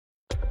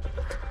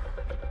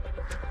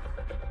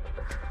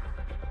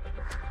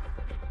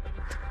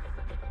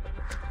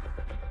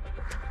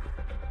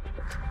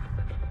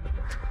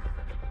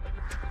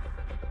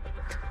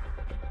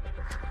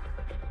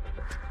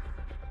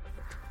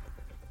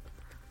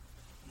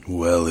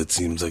Well, it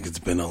seems like it's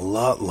been a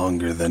lot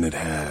longer than it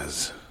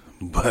has.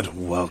 But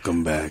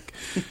welcome back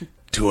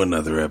to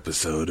another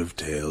episode of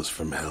Tales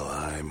from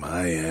Helheim.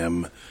 I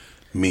am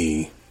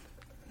me.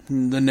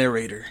 The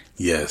narrator.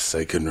 Yes,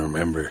 I couldn't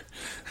remember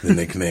the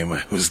nickname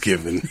I was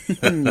given.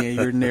 Yeah,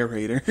 you're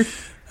narrator.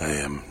 I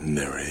am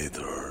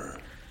narrator.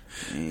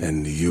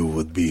 And you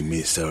would be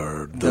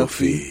Mr.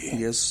 Duffy.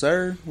 Yes,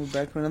 sir. We're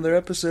back for another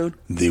episode.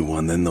 The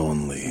one and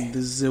only.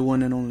 This is the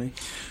one and only.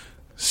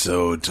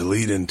 So, to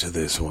lead into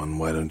this one,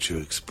 why don't you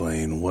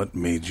explain what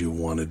made you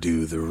want to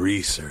do the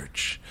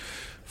research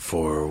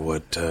for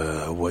what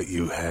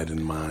you had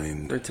in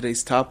mind? For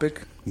today's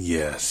topic?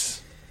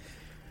 Yes.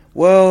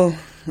 Well,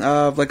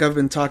 like I've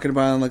been talking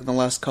about in like the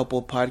last couple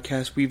of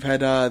podcasts, we've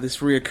had this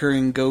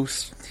reoccurring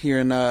ghost here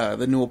in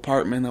the new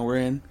apartment that we're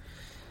in.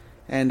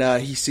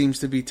 And he seems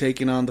to be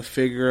taking on the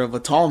figure of a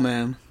tall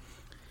man.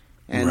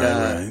 And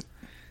right.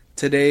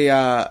 Today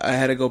I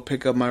had to go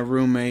pick up my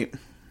roommate.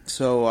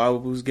 So I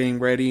was getting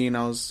ready and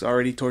I was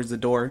already towards the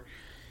door.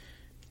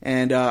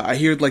 And I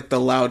heard like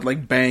the loud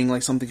like bang,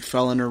 like something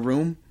fell in her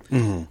room.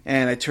 Mm-hmm.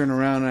 And I turn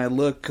around and I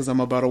look because I'm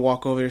about to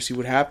walk over there to see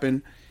what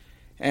happened.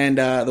 And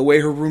the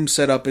way her room's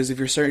set up is if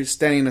you're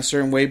standing a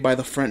certain way by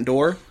the front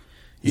door,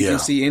 you can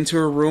see into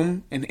her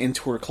room and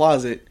into her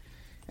closet.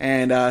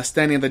 And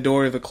standing at the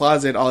door of the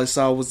closet, all I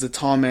saw was the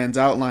tall man's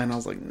outline. I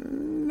was like,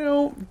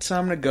 no,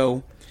 time to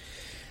go.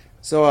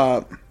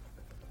 So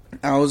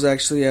I was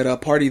actually at a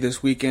party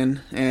this weekend,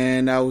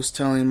 and I was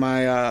telling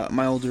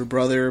my older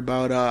brother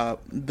about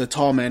the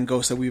tall man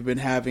ghost that we've been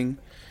having.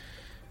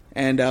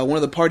 And one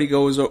of the party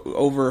goers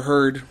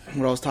overheard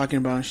what I was talking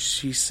about.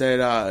 She said,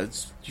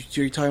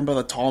 you're talking about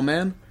the tall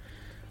man?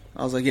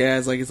 I was like, yeah,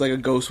 it's like a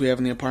ghost we have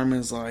in the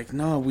apartment. It's like,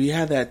 no, we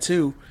had that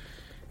too.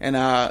 And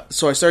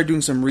so I started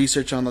doing some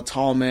research on the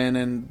tall man,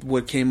 and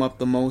what came up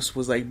the most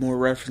was like more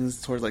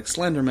reference towards like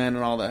Slender Man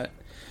and all that.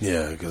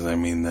 Yeah, because I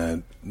mean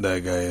that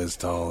guy is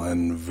tall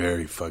and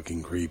very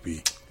fucking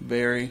creepy.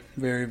 Very,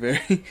 very,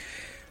 very.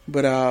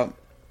 But I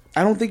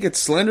don't think it's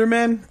Slender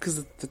Man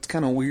because that's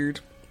kind of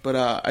weird. But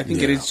I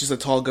think it is just a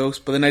tall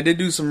ghost. But then I did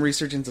do some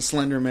research into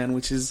Slender Man,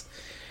 which is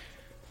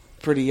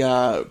pretty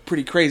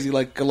crazy.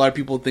 Like a lot of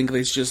people think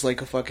it's just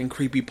like a fucking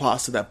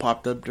creepypasta that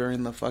popped up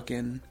during the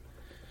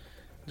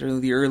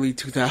early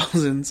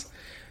 2000s.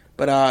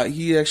 But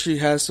he actually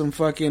has some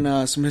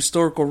fucking some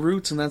historical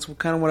roots, and that's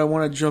kind of what I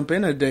want to jump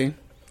in today.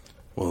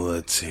 Well,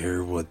 let's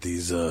hear what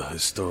these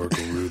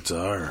historical roots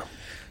are.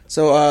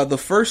 So the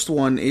first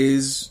one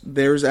is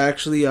there's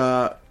actually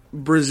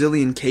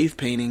Brazilian cave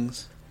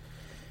paintings.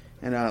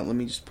 And let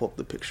me just pull up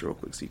the picture real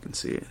quick so you can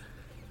see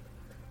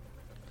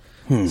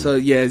it. So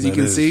yeah, as you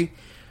can see,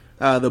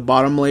 the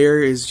bottom layer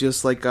is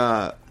just like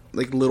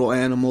little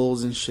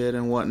animals and shit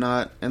and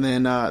whatnot. And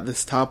then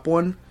this top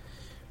one,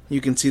 you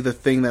can see the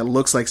thing that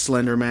looks like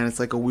Slender Man. It's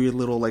like a weird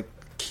little like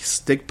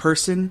stick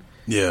person.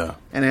 Yeah.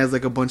 And it has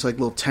like a bunch of like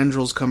little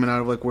tendrils coming out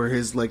of like where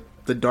his like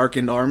the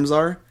darkened arms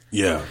are.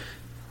 Yeah.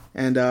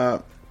 And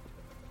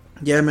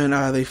yeah, man,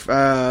 they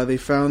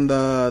found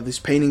these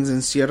paintings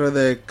in Sierra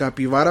de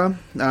Capivara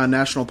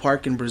National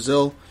Park in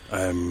Brazil.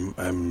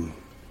 I'm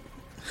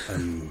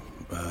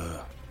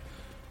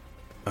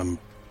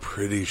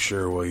pretty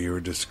sure while you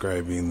were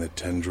describing the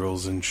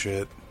tendrils and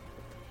shit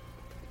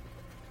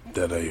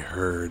that I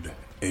heard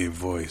a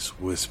voice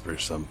whisper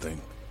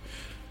something.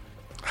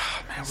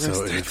 Oh, man,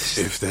 so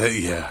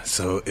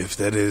if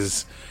that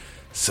is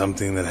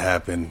something that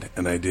happened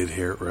and I did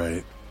hear it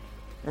right,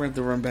 we're going to have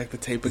to run back the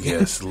tape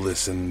again. Yes,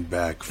 listen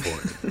back for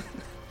it.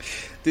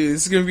 Dude,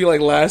 this is going to be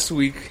like last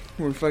week.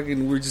 We're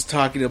just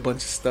talking, a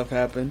bunch of stuff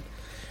happened.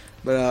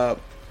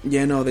 But,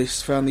 yeah, no, they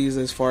found these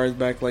as far as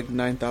back like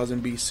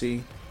 9000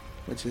 BC,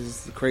 which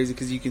is crazy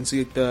because you can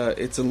see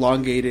it's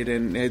elongated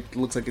and it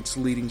looks like it's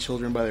leading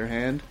children by their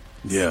hand.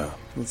 Yeah.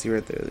 Let's see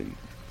right there.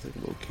 It's like a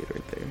little kid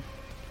right there.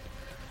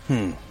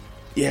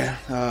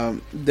 Yeah.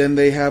 Then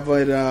they have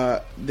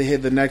they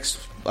had the next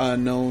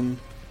known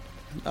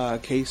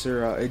case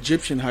or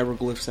Egyptian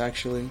hieroglyphs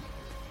actually.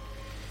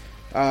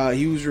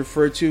 He was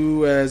referred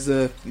to as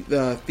the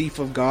thief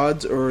of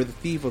gods or the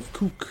thief of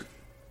Kuk.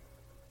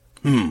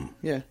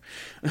 Yeah.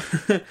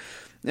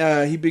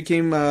 He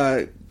became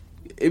it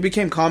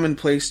became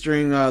commonplace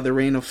during the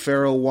reign of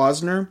Pharaoh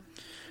Wasner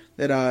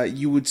that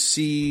you would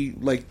see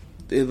like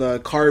the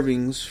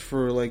carvings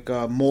for like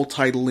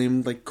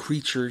multi-limbed like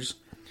creatures,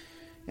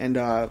 and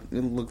it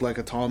looked like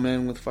a tall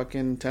man with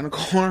fucking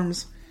tentacle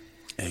arms.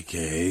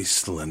 AKA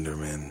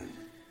Slenderman.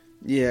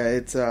 Yeah,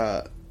 it's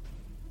that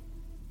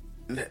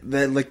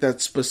like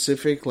that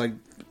specific like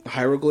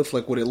hieroglyph,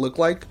 like what it looked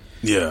like.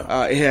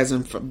 Yeah. It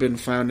hasn't been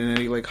found in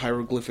any like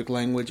hieroglyphic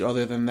language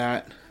other than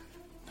that.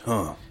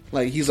 Huh.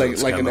 Like he's so like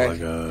it's like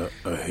a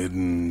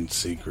hidden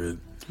secret.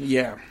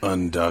 Yeah.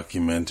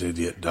 Undocumented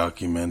yet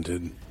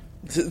documented.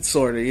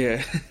 Sort of,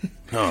 yeah.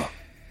 Huh.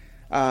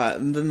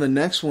 And then the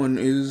next one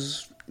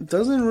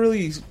doesn't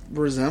really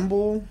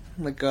resemble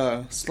like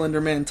a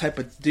Slender Man type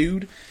of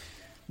dude,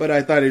 but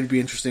I thought it'd be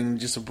interesting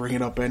just to bring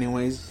it up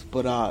anyways.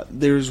 But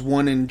there's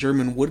one in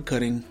German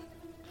woodcutting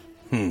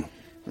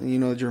You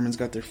know the Germans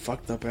got their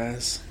fucked up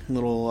ass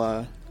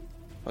little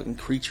fucking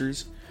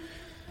creatures.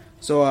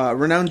 So,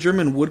 renowned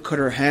German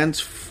woodcutter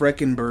Hans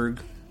Freckenberg.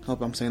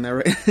 Hope I'm saying that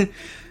right.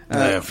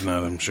 If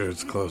not, I'm sure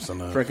it's close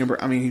enough. Freckenberg.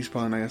 I mean, he's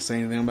probably not gonna say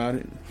anything about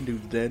it.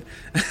 Dude's dead.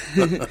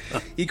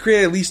 He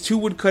created at least 2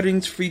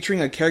 woodcuttings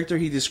featuring a character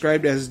he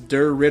described as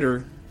Der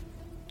Ritter,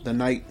 the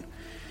Knight,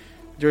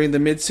 during the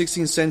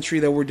mid-16th century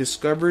that were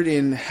discovered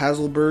in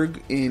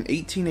Haselberg in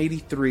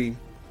 1883.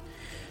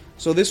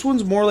 So this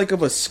one's more like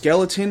of a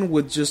skeleton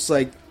with just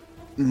like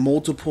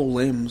multiple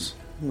limbs,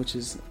 which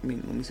is, I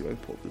mean, let me see if I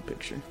can pull up the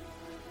picture.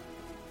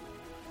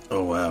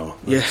 Oh wow,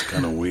 that's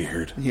kind of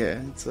weird. Yeah,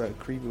 it's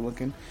creepy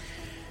looking.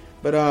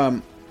 But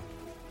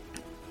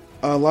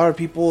a lot of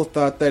people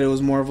thought that it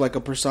was more of like a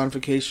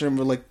personification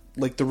of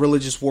like the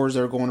religious wars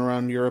that were going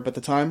around Europe at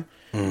the time.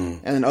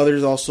 And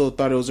others also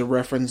thought it was a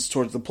reference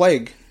towards the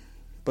plague.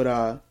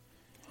 But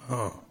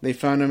they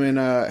found him in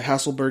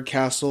Hasselberg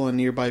Castle and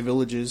nearby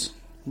villages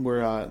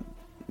where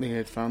they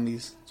had found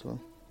these. So.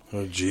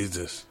 Oh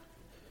Jesus!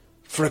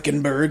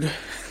 Freckenberg.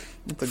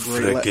 That's a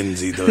great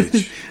Frecken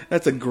Deutsch.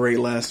 That's a great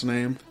last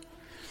name.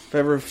 If I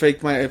ever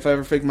fake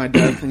my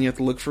death and you have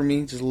to look for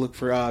me, just look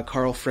for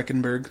Karl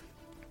Freckenberg.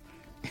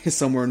 He's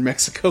somewhere in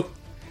Mexico.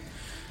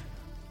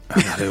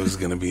 I thought it was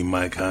gonna be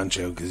Mike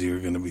Honcho because you were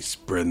gonna be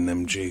spreading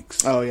them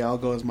cheeks. Oh yeah, I'll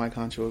go as Mike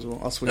Honcho as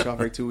well. I'll switch off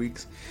every 2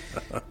 weeks.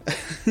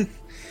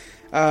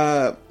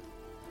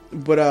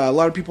 But a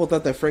lot of people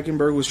thought that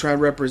Freckenberg was trying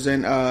to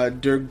represent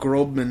Der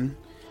Grobman,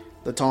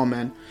 the tall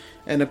man.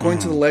 And according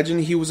to the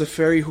legend, he was a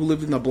fairy who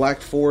lived in the Black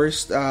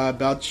Forest.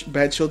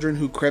 Bad children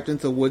who crept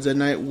into the woods at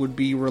night would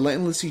be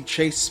relentlessly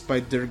chased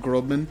by Der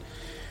Grobman,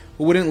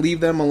 who wouldn't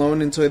leave them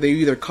alone until they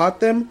either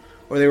caught them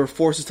or they were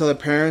forced to tell their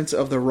parents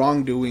of the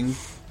wrongdoing.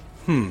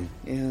 Yeah,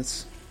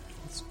 it's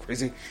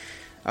crazy.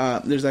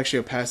 There's actually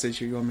a passage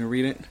here. You want me to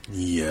read it?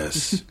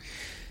 Yes.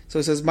 So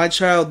it says, "My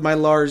child, my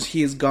Lars,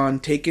 he is gone,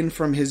 taken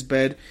from his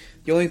bed.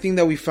 The only thing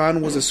that we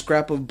found was a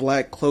scrap of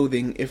black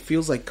clothing. It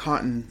feels like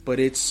cotton, but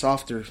it's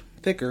softer,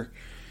 thicker.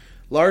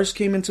 Lars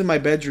came into my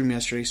bedroom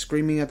yesterday,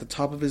 screaming at the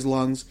top of his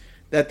lungs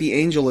that the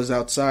angel is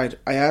outside.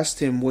 I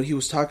asked him what he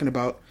was talking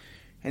about,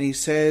 and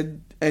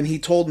he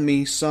told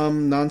me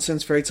some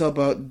nonsense fairy tale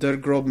about Der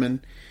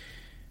Grobman.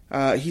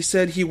 He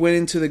said he went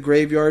into the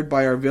graveyard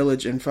by our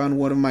village and found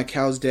one of my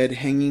cows dead,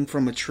 hanging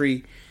from a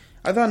tree.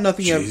 I thought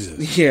nothing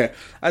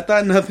I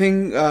thought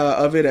nothing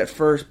of it at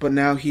first, but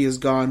now he is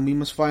gone. We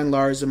must find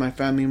Lars and my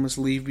family must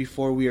leave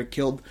before we are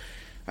killed.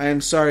 I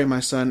am sorry, my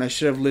son. I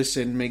should have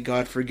listened. May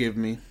God forgive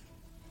me."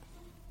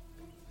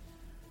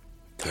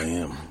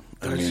 Damn.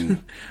 I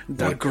mean,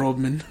 Der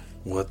Grobman.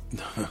 What?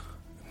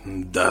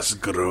 Das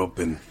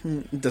Groben.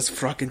 Das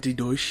Fracken die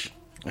Deutsch.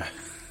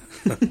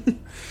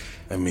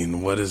 I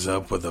mean, what is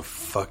up with a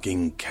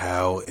fucking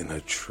cow in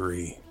a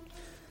tree?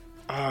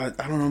 I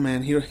don't know,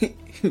 man.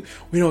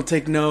 We don't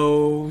take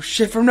no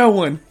shit from no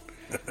one.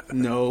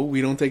 No,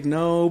 we don't take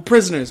no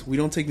prisoners. We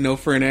don't take no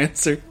for an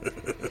answer.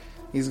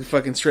 He's a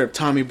fucking straight up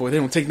Tommy boy. They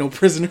don't take no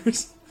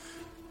prisoners.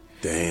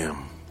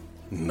 Damn.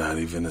 Not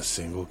even a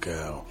single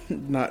cow.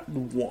 Not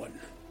one.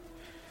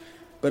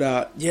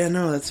 But, yeah,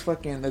 no, that's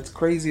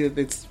crazy that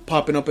it's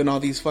popping up in all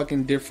these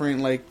fucking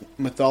different, like,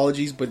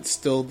 mythologies, but it's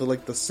still,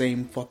 the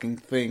same fucking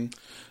thing.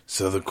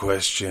 So the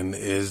question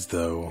is,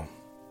 though,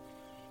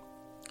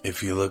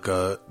 if you look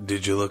up,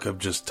 did you look up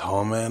just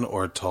Tall Man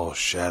or Tall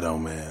Shadow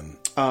Man?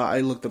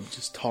 I looked up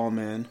just Tall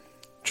Man.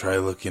 Try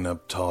looking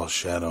up Tall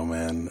Shadow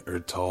Man or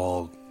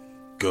Tall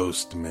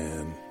Ghost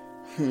Man.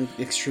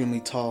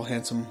 Extremely tall,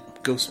 handsome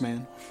ghost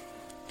man.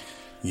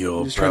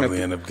 You'll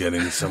probably end up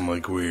getting some,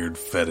 like, weird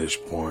fetish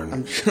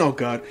porn. Oh,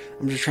 God.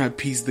 I'm just trying to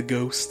appease the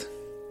ghost.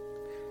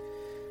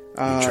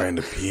 You're trying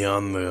to pee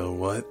on the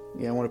what?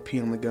 Yeah, I want to pee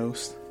on the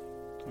ghost.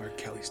 Or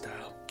Kelly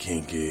style.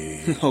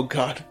 Kinky. Oh,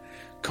 God.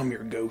 Come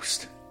here,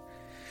 ghost.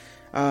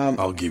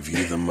 I'll give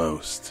you the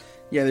most.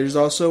 Yeah, there's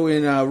also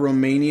in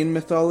Romanian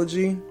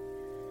mythology.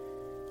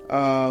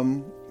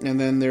 And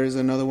then there's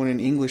another one in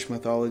English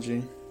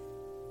mythology.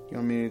 You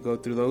want me to go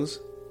through those?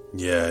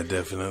 Yeah, I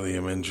definitely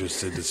am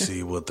interested to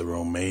see what the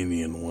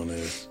Romanian one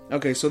is.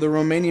 Okay, so the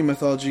Romanian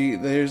mythology,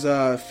 there's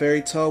a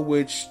fairy tale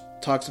which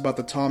talks about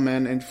the tall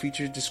man and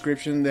features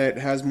description that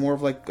has more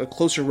of like a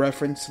closer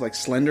reference to like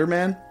Slender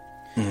Man.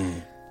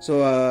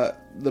 So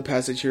the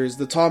passage here is,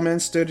 the tall man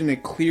stood in a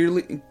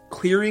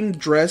clearing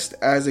dressed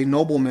as a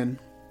nobleman.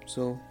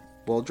 So,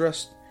 well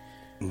dressed.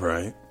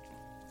 Right.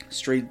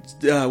 Straight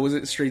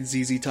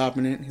ZZ Top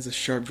in it. He's a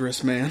sharp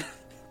dressed man.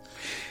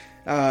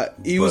 What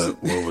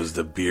was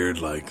the beard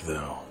like,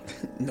 though?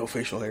 No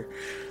facial hair.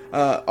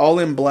 All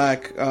in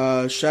black.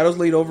 Shadows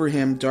laid over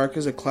him, dark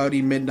as a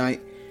cloudy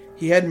midnight.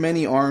 He had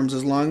many arms,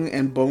 as long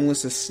and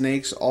boneless as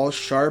snakes, all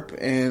sharp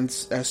and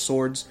as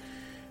swords,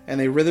 and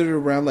they writhed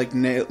around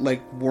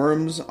like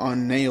worms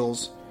on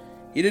nails.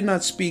 He did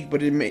not speak,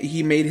 but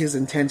he made his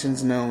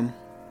intentions known.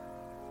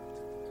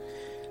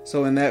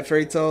 So in that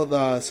fairy tale,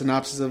 the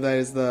synopsis of that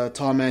is, the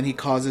tall man, he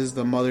causes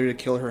the mother to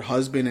kill her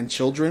husband and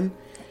children.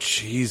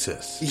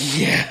 Jesus.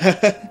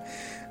 Yeah.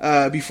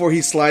 before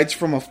he slides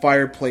from a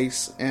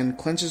fireplace and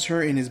clenches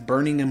her in his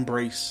burning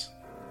embrace.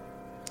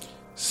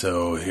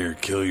 So, here,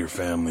 kill your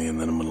family and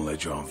then I'm gonna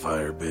light you on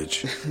fire,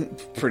 bitch.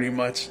 Pretty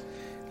much.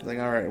 Like,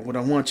 alright, what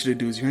I want you to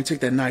do is you're gonna take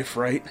that knife,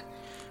 right?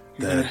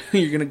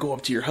 You're gonna go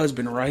up to your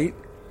husband, right?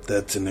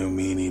 That's a new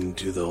meaning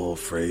to the whole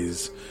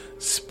phrase,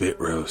 spit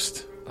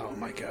roast. Oh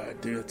my god,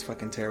 dude, that's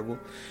fucking terrible.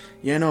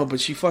 Yeah, no, but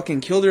she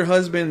fucking killed her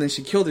husband, then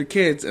she killed her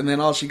kids, and then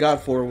all she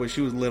got for her was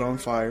she was lit on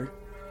fire.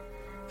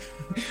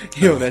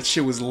 Yo, that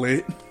shit was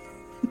lit.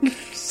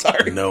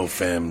 Sorry. No,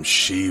 fam,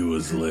 she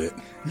was lit.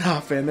 Nah,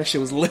 fam, that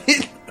shit was lit.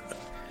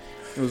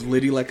 It was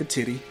litty like a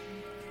titty.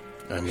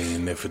 I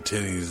mean, if a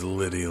titty's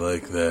litty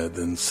like that,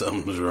 then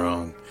something's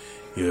wrong.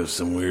 You have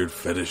some weird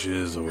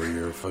fetishes, or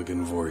you're a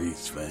fucking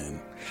Voorhees fan.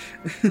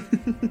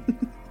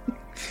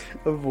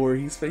 A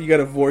Voorhees fetish? You got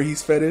a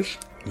Voorhees fetish?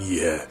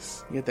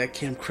 Yes. You got that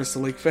Camp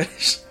Crystal Lake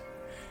fetish?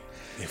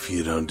 If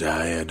you don't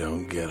die, I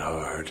don't get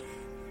hard.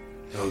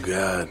 Oh,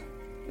 God.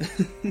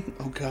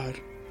 Oh, God.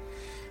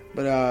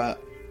 But,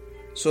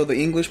 so the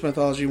English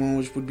mythology one,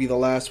 which would be the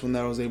last one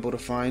that I was able to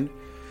find,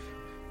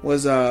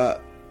 was,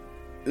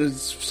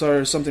 sort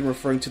of something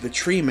referring to the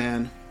tree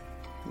man.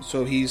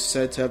 So he's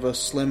said to have a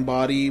slim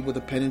body with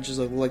appendages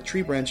that look like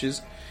tree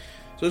branches.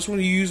 So this one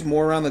you use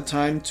more around the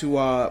time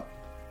to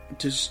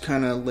just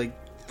kind of like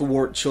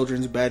thwart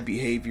children's bad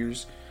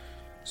behaviors.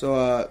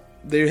 So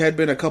there had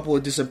been a couple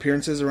of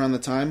disappearances around the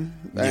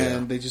time,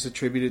 and they just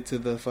attributed to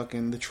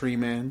the tree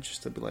man,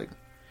 just to be like,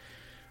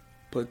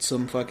 put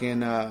some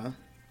fucking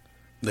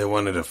they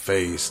wanted a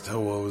face to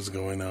what was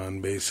going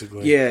on,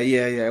 basically. Yeah.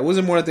 It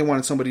wasn't more that they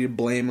wanted somebody to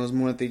blame. It was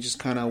more that they just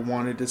kind of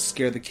wanted to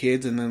scare the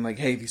kids, and then like,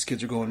 hey, these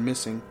kids are going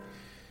missing.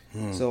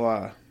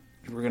 So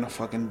we're gonna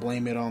fucking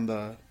blame it on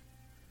the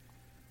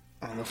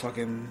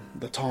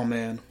tall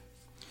man.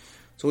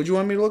 So would you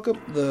want me to look up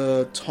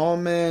the tall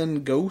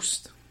man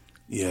ghost?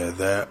 Yeah,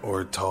 that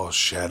or tall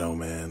shadow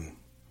man.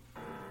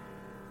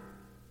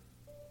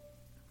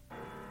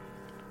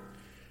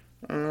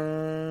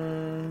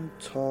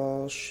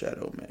 Tall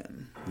shadow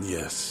man.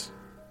 Yes.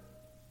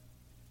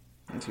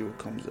 Let's see what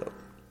comes up.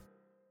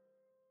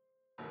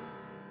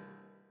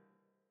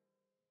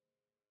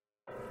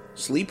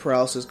 Sleep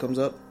paralysis comes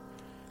up.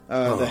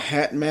 The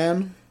Hat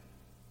Man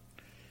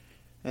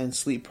and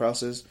sleep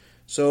paralysis.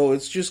 So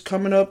it's just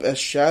coming up as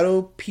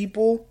shadow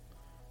people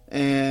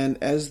and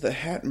as the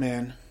Hat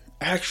Man.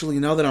 Actually,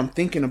 now that I'm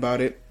thinking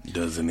about it,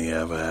 doesn't he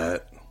have a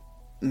hat?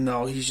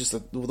 No, he's just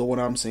the one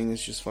I'm seeing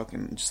is just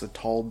a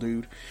tall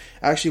dude.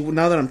 Actually,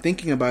 now that I'm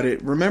thinking about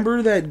it,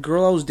 remember that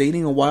girl I was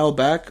dating a while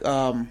back?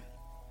 Not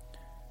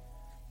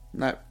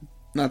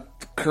the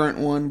current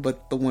one,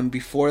 but the one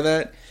before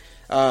that.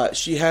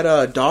 She had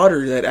a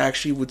daughter that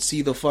actually would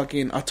see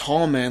a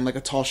tall man, like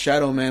a tall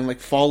shadow man,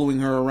 like following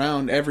her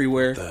around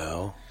everywhere. What the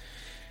hell?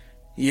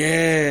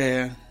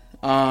 Yeah.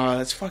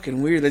 That's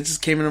fucking weird. That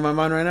just came into my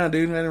mind right now,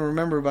 dude. I didn't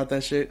remember about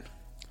that shit.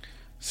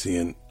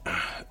 Seeing,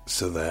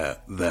 so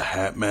that the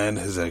Hat Man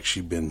has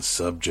actually been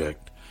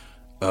subject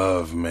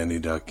of many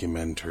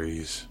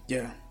documentaries.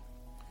 Yeah.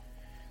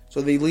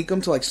 So they link them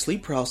to like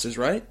sleep paralysis,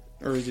 right?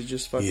 Or is it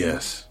just fucking?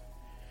 Yes.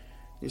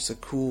 Just a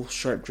cool,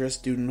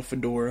 sharp-dressed dude in a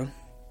fedora.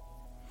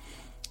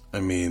 I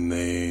mean,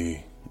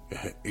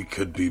 it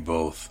could be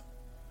both.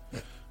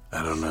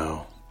 I don't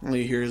know. All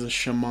you hear is a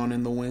shaman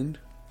in the wind.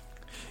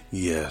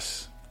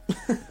 Yes.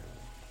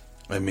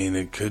 I mean,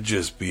 it could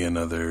just be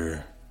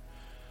another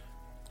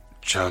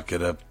chalk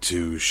it up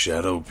to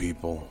shadow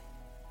people.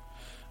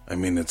 I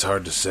mean, it's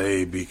hard to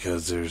say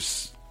because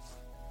there's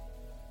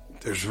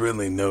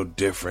really no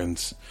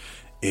difference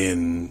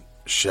in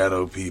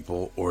shadow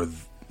people or,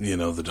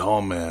 the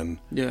tall man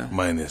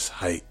minus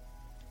height.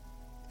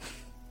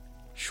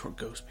 Short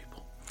ghost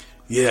people.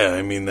 Yeah,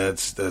 I mean,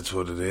 that's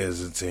what it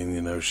is. It's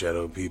saying,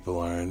 shadow people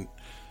weren't,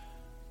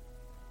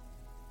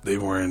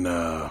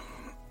 I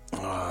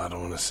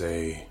don't want to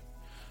say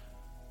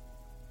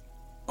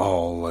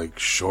all like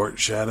short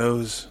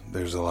shadows.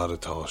 There's a lot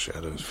of tall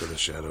shadows for the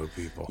shadow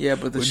people. Yeah,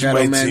 but the which shadow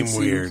might man seem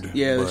weird.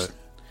 Yeah, but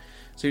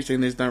so you're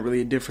saying there's not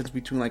really a difference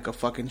between like a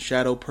fucking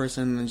shadow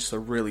person and just a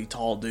really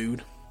tall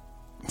dude?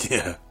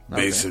 Yeah,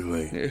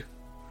 basically. Okay. Yeah.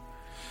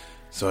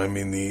 So I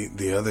mean,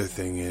 the other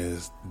thing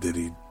is, did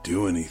he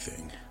do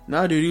anything?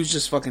 No, dude, he was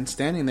just fucking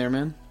standing there,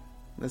 man.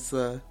 That's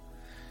the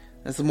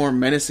more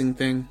menacing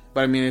thing.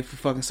 But I mean, if you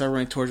fucking start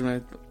running towards me,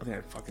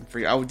 I'd fucking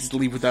freak. I would just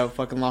leave without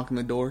fucking locking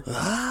the door.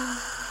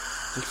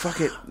 Like,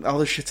 fuck it, all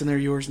the shit's in there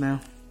yours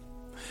now.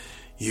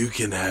 You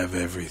can have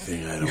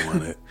everything. I don't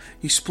want it.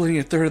 You splitting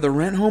a third of the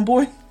rent,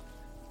 homeboy?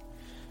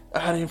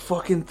 I didn't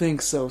fucking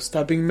think so.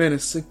 Stop being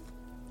menacing.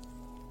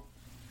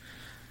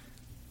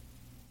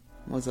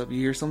 What's up? You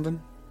hear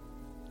something?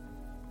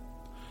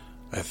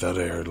 I thought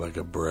I heard like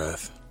a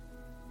breath.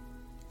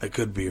 I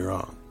could be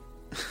wrong.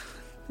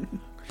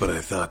 But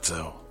I thought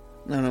so.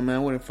 No, man, I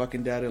wouldn't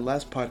fucking doubt it.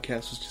 Last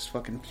podcast was just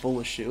fucking full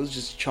of shit. It was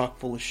just chock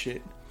full of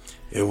shit.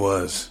 It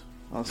was.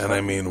 And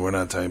I mean, we're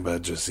not talking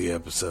about just the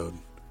episode.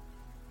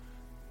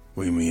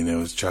 We mean it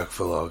was chock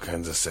full of all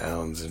kinds of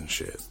sounds and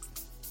shit.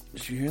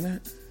 Did you hear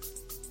that?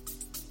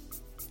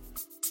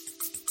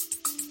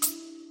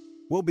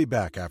 We'll be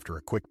back after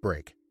a quick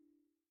break.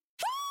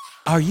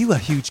 Are you a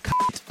huge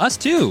cunt? Us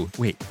too.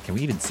 Wait, can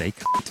we even say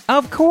cunt?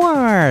 Of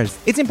course!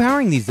 It's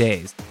empowering these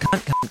days.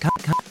 Cunt, cunt,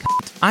 cunt, cunt, cunt.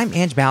 I'm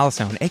Ange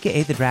Ballastone,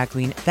 aka the drag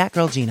queen, That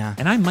Girl Gina.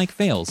 And I'm Mike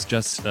Fales,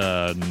 just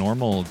a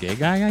normal gay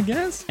guy, I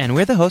guess? And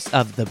we're the hosts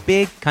of The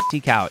Big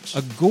Cunty Couch.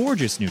 A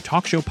gorgeous new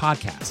talk show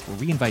podcast where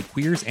we invite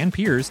queers and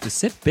peers to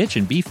sit, bitch,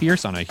 and be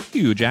fierce on a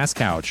huge-ass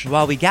couch.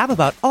 While we gab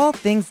about all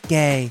things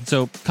gay.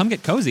 So come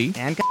get cozy.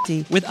 And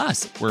cunty. With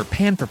us. We're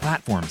panned for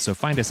platforms, so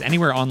find us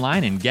anywhere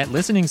online and get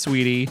listening,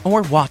 sweetie.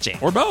 Or watching.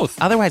 Or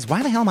both. Otherwise,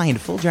 why the hell am I in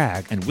full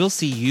drag? And we'll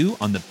see you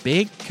on the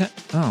big...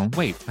 Oh,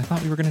 wait. I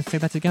thought we were going to say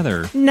that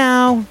together.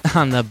 No.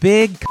 On the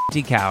Big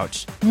Cunty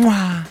Couch.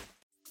 Mwah.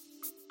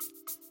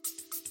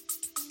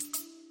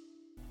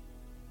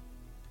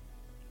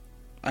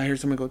 I heard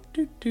someone go,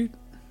 doot, doot,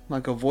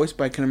 like a voice,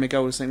 but I couldn't make out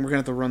what it was saying. We're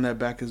going to have to run that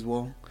back as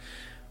well.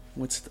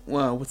 What's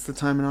the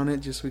timing on it,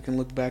 just so we can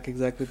look back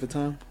exactly at the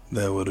time?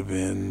 That would have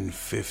been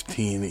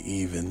 15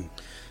 even.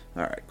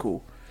 Alright,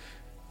 cool.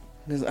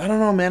 Because I don't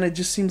know, man, it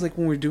just seems like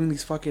when we're doing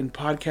these fucking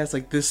podcasts,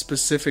 like this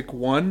specific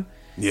one,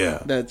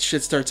 Yeah. that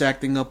shit starts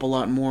acting up a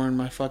lot more in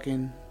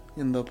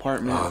in the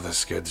apartment. Oh, that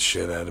scared the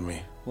shit out of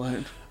me.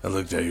 What? I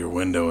looked out your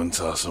window and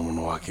saw someone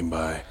walking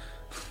by.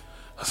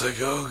 I was like,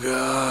 oh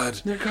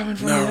god. They're coming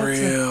from Not the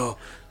outside. real.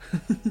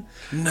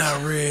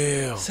 Not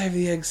real. Save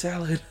the egg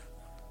salad.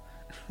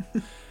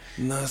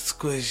 Not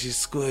squishy,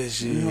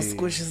 squishy. No,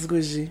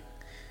 squishy.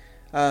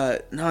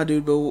 No,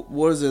 dude, but what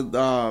was it?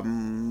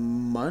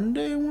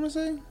 Monday, I want to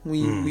say.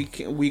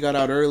 We got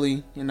out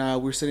early, and we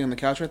were sitting on the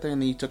couch right there,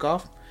 and then you took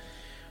off.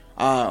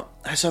 I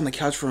sat on the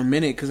couch for a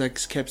minute because I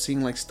kept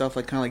seeing like stuff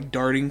like kind of like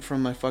darting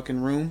from my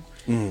fucking room.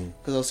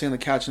 Because I was sitting on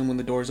the couch, and when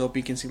the door's open,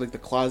 you can see like the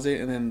closet,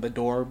 and then the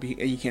door,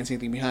 you can't see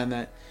anything behind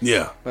that.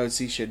 Yeah. But I would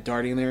see shit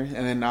darting there,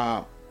 and then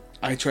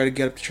I tried to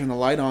get up to turn the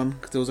light on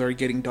because it was already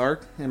getting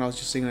dark, and I was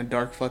just sitting in a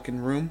dark fucking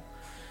room.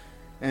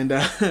 And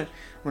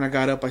when I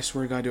got up, I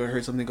swear to God, dude, I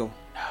heard something go,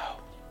 no.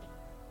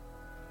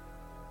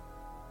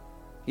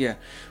 Yeah,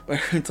 but I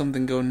heard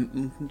something go,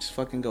 just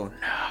fucking go,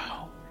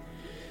 no.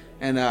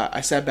 And I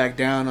sat back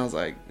down,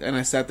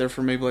 I sat there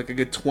for maybe like a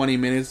good 20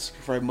 minutes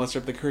before I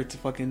mustered up the courage to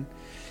fucking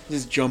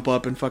just jump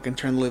up and fucking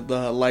turn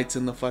the lights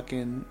in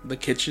the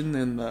kitchen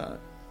and the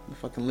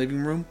fucking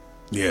living room.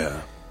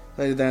 Yeah.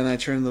 I did that, and I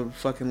turned the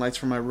fucking lights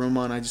from my room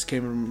on. I just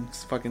came and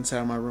fucking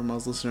sat in my room. I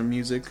was listening to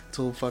music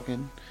until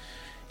fucking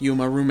you and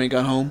my roommate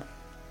got home.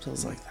 So I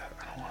was like,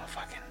 I don't want to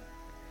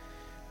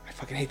I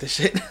fucking hate this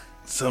shit.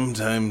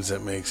 Sometimes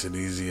that makes it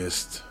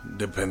easiest,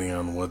 depending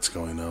on what's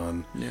going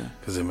on. Yeah.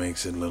 Because it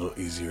makes it a little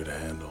easier to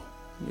handle.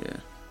 Yeah.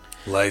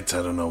 Lights,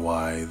 I don't know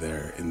why,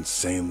 they're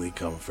insanely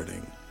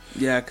comforting.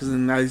 Yeah, because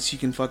then at least you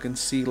can fucking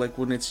see, like,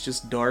 when it's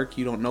just dark,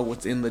 you don't know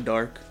what's in the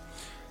dark.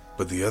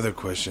 But the other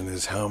question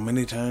is, how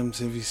many times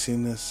have you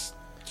seen this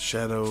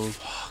shadow,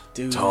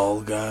 Dude.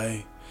 tall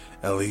guy?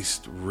 At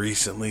least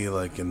recently,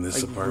 like in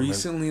this apartment?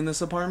 Recently in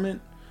this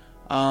apartment?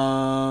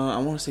 I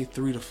want to say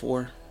 3 to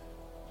 4.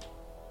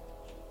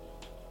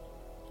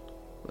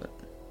 But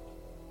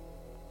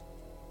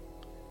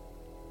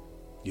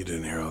You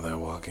didn't hear all that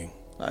walking?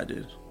 I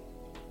did.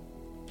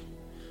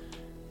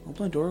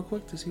 Open the door real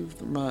quick to see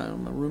if my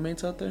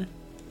roommate's out there.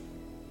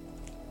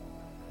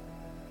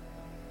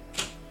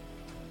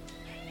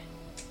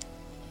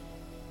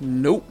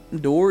 Nope,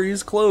 door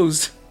is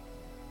closed.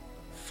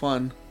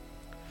 Fun.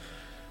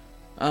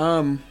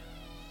 Alright,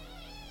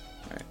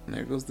 and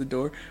there goes the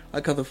door. I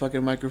like how the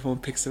fucking microphone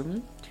picks it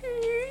up.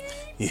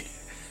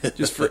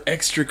 Just for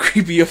extra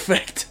creepy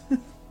effect.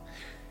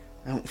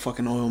 I don't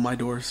fucking oil my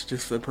doors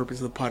just for the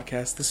purpose of the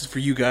podcast. This is for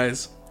you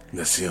guys.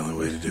 That's the only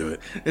way to do it.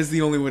 It's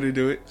the only way to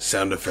do it.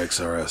 Sound Effects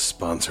are us.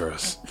 Sponsor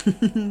us.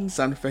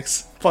 Sound effects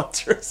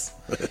sponsor us.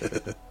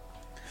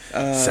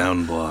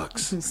 Sound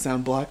blocks.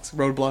 Sound blocks,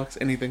 roadblocks,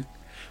 anything.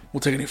 We'll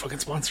take any fucking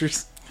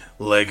sponsors.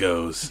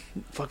 Legos.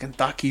 Fucking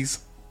Takis.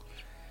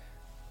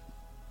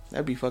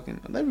 That'd be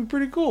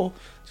pretty cool.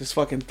 Just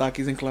fucking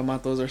Takis and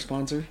Clamatos are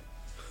sponsor.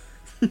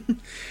 Like,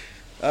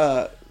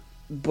 I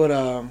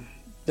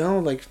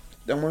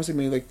want to say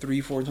maybe like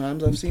 3-4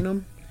 times I've seen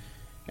them.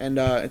 And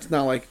it's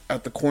not like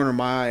at the corner of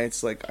my eye.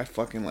 It's like I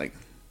fucking like,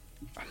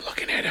 I'm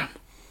looking at him.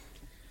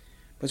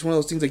 But it's one of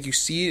those things like you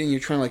see it and you're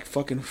trying to like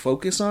fucking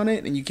focus on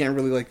it. And you can't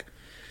really like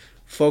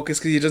focus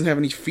because it doesn't have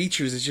any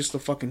features. It's just a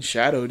fucking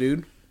shadow,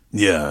 dude.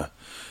 Yeah.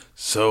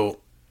 So,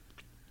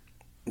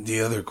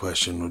 the other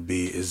question would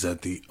be, is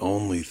that the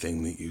only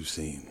thing that you've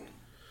seen?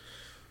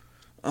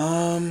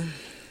 I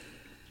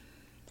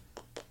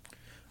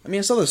mean,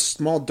 I saw the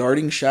small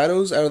darting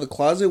shadows out of the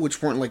closet,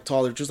 which weren't like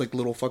tall. They're just like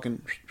little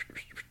fucking...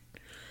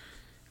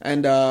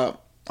 And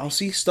I'll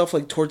see stuff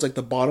like towards like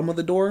the bottom of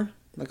the door.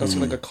 Like I'll see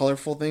like a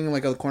colorful thing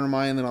like at the corner of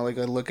my eye, and then I'll like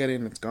look at it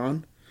and it's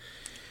gone.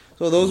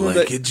 So those ones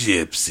like a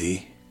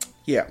gypsy.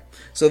 Yeah.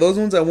 So those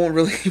ones I won't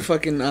really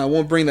fucking... I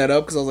won't bring that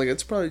up because I was like,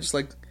 it's probably just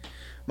like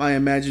my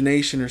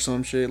imagination or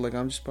some shit. Like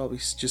I'm just probably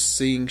just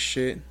seeing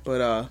shit.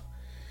 But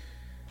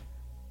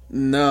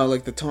no,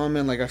 like the tall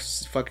man, like I've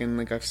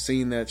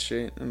seen that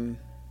shit, and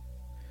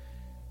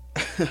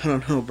I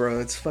don't know, bro.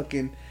 It's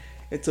fucking...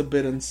 it's a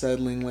bit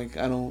unsettling. Like,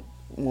 I don't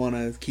want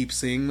to keep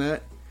seeing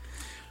that.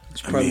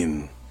 I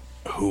mean,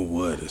 who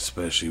would?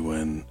 Especially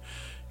when,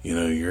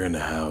 you're in a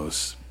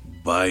house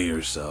by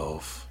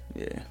yourself.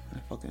 Yeah, I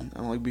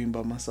don't like being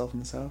by myself in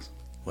this house.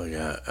 Like,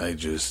 I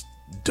just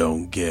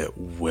don't get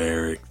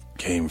where it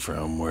came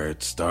from, where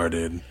it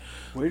started.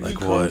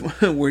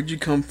 Where'd you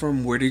come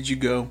from? Where did you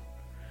go?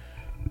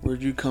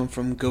 Where'd you come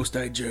from, Ghost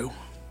Eye Joe?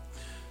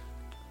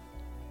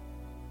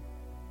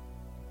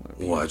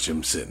 Watch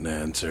him sit and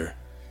answer.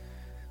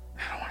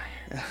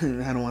 I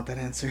don't want that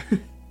answer.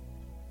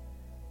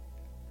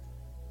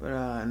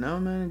 But no,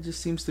 man, it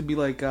just seems to be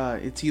like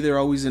it's either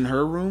always in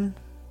her room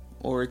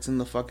or it's in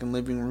the fucking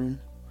living room.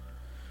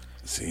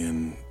 See,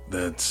 and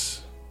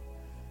that's,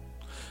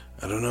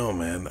 I don't know,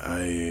 man.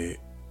 I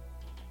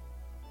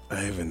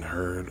haven't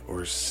heard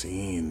or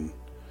seen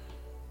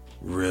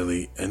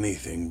really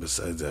anything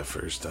besides that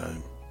first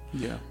time.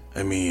 Yeah.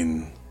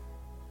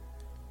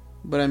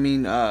 But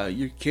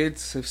your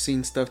kids have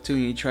seen stuff too,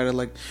 and you try to,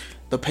 like,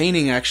 the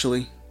painting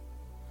actually.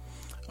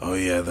 Oh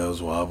yeah, that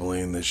was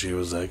wobbly, and then she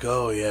was like,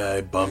 "Oh yeah,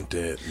 I bumped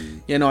it."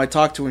 And... Yeah, no, I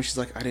talked to her, and she's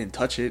like, "I didn't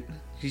touch it."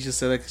 She just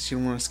said that because she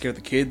didn't want to scare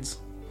the kids.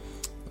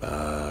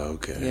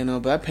 Okay. Yeah, no,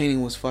 but that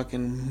painting was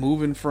fucking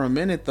moving for a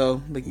minute,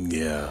 though. Like,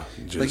 yeah,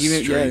 just like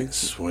even, straight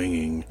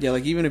swinging. Yeah,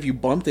 like, even if you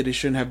bumped it, it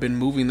shouldn't have been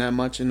moving that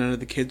much, and none of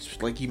the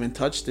kids, like, even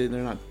touched it.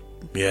 They're not...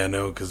 Yeah,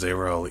 no, because they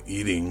were all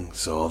eating,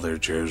 so all their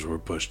chairs were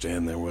pushed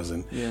in. There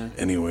wasn't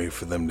any way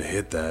for them to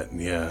hit that.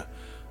 And yeah,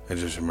 I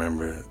just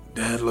remember,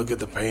 Dad, look at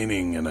the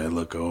painting, and I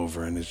look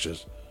over, and it's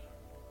just...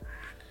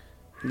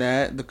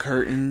 That, the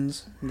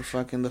curtains, the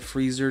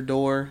freezer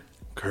door.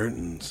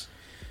 Curtains.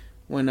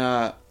 When,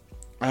 I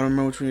don't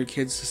remember which one of your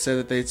kids said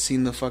that they'd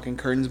seen the fucking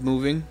curtains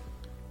moving.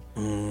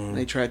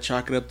 They tried to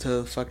chalk it up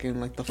to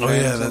fucking, like, the fan. Oh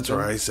yeah, that's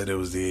where I said it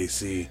was the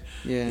AC.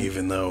 Yeah.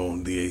 Even though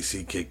the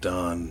AC kicked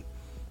on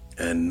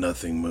and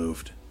nothing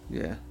moved.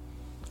 Yeah.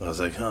 I was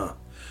like, huh.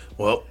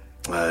 Well,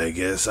 I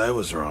guess I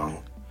was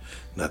wrong.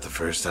 Not the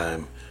first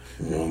time.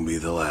 Won't be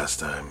the last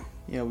time.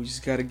 Yeah, we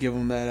just gotta give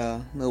them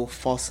that little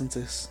false sense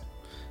of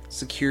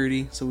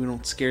security so we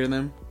don't scare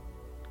them.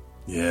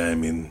 Yeah,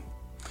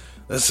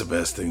 that's the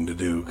best thing to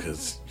do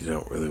because you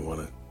don't really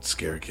want to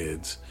scare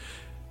kids.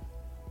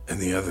 And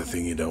the other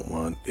thing you don't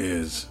want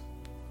is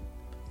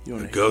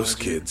a ghost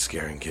kid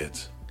scaring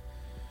kids.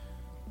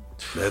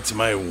 That's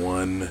my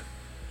one...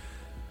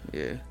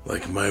 Yeah.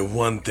 Like, my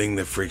one thing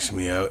that freaks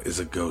me out is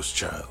a ghost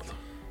child.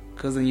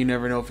 Because then you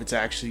never know if it's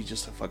actually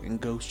just a fucking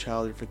ghost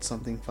child or if it's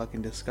something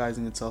fucking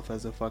disguising itself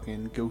as a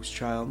fucking ghost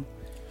child.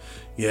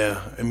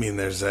 Yeah,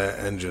 there's that,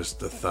 and just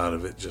the thought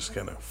of it just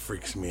kind of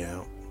freaks me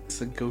out.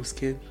 It's a ghost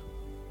kid.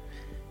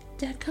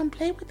 Dad, come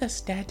play with us,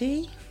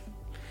 Daddy.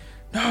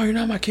 No, you're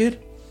not my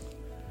kid.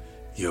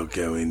 You're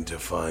going to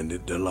find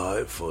it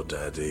delightful,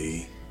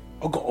 Daddy.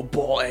 I got a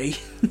boy.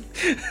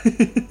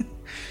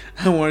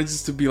 I wanted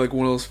just to be like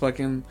one of those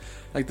fucking,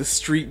 like, the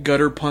street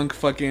gutter punk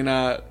fucking,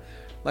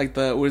 like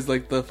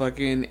the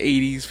fucking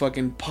 80s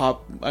fucking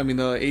pop, the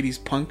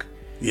 80s punk.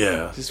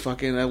 Yeah. Just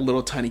fucking that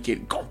little tiny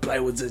kid, go play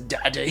with his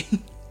daddy.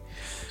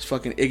 Just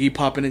fucking Iggy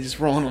popping it, just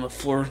rolling on the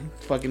floor,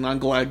 fucking on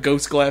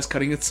ghost glass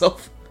cutting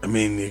itself.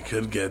 You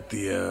could get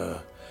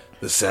the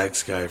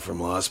sax guy from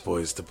Lost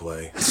Boys to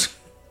play.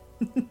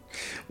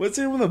 What's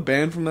the name of the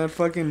band from that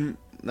fucking,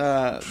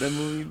 that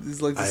movie?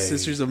 It's like the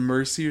Sisters of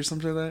Mercy or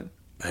something like that?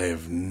 I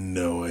have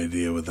no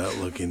idea without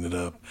looking it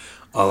up.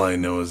 All I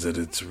know is that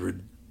it's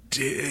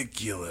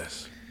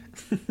ridiculous.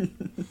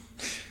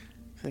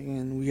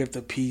 Fucking, we have to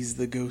appease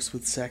the ghost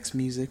with sex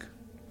music.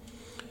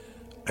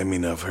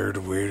 I've heard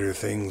weirder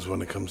things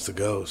when it comes to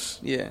ghosts.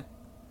 Yeah.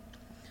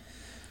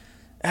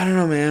 I don't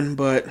know, man,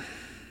 but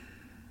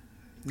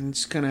I'm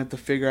just gonna have to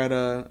figure out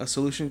a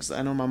solution, because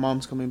I know my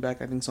mom's coming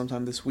back, I think,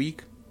 sometime this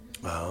week.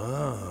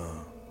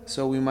 Ah.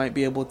 So we might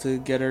be able to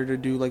get her to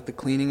do, like, the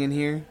cleaning in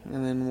here,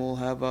 and then we'll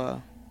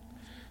have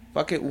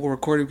fuck it, we'll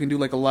record it. We can do,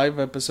 like, a live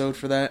episode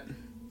for that.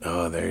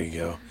 Oh, there you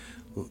go.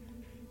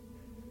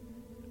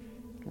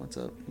 What's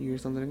up? You hear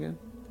something again?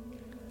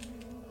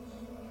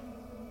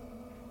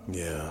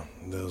 Yeah,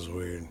 that was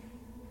weird.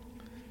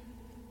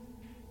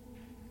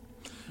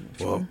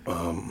 Well,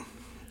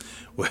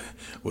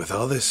 with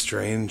all this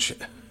strange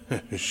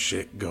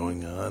shit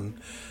going on,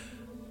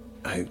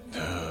 I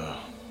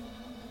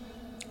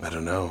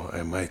don't know.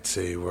 I might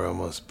say we're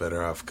almost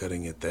better off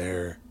cutting it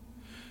there,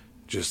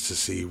 just to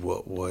see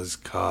what was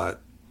caught,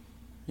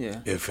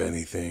 if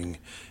anything,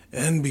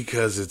 and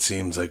because it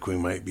seems like we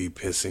might be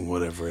pissing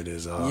whatever it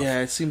is off. Yeah,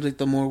 it seems like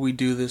the more we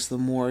do this, the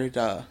more it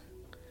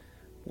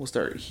we'll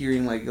start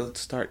hearing, like, it'll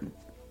start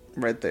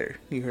right there.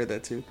 You heard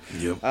that too.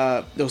 Yep.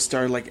 They'll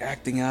start, like,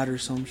 acting out or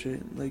some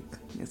shit. Like,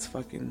 it's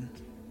fucking,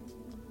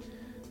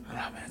 I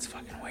don't know, man. It's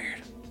fucking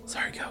weird.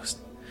 Sorry, Ghost.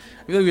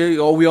 I feel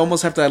like we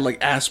almost have to,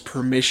 like, ask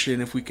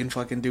permission if we can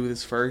fucking do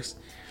this first.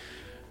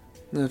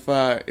 If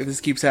this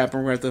keeps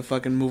happening, we're gonna have to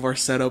fucking move our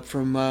setup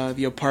from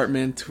the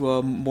apartment to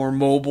a more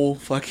mobile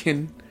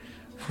fucking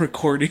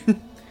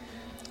recording.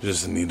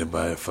 Just need to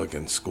buy a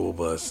fucking school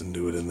bus and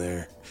do it in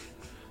there.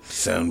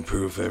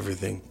 Soundproof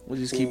everything. We'll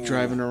just keep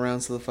driving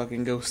around so the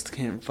fucking ghost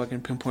can't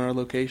fucking pinpoint our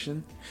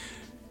location.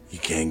 You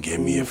can't get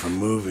me if I'm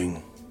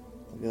moving.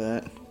 Look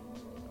at that.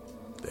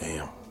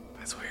 Damn.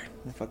 That's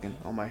weird.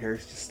 All my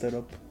hairs just stood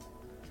up.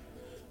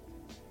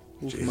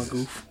 Oof, my Jesus.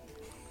 goof.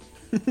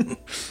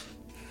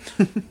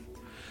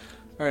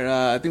 Alright,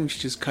 I think we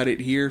should just cut it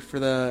here for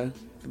the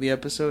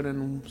episode,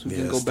 and so we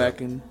can go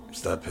back and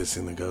stop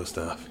pissing the ghost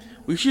off.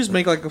 we should just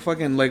make like a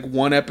fucking like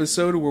one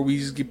episode where we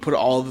just put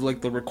all the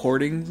like the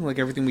recordings, like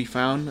everything we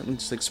found, and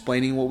just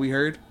explaining what we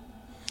heard.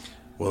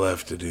 We'll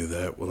have to do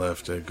that. We'll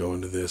have to go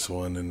into this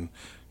one and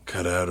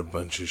cut out a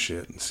bunch of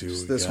shit and see what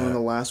we This got. one and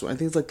the last one. I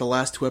think it's like the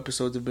last 2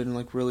 episodes have been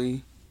like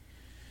really.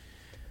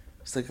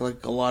 It's like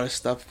a lot of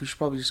stuff. We should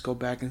probably just go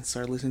back and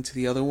start listening to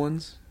the other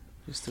ones,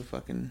 just to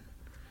fucking.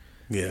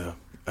 Yeah,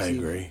 I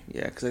agree.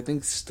 Yeah, because I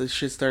think the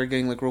shit started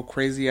getting like real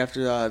crazy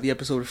after the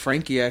episode with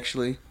Frankie.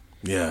 Actually,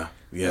 Yeah,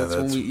 that's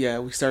when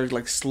we started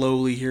like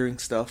slowly hearing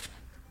stuff.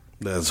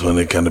 That's when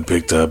it kind of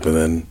picked up, and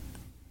then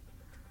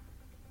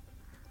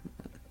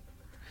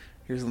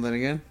Here's something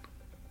again.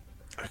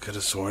 I could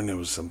have sworn it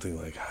was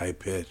something like high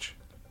pitch.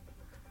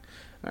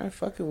 All right,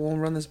 fuck it. We'll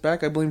run this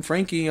back. I blame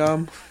Frankie.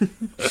 Love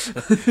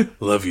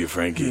you,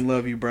 Frankie.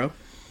 Love you, bro.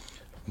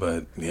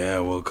 But yeah,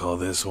 we'll call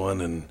this one,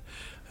 and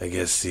I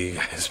guess see you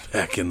guys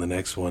back in the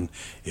next one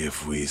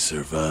if we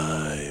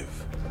survive.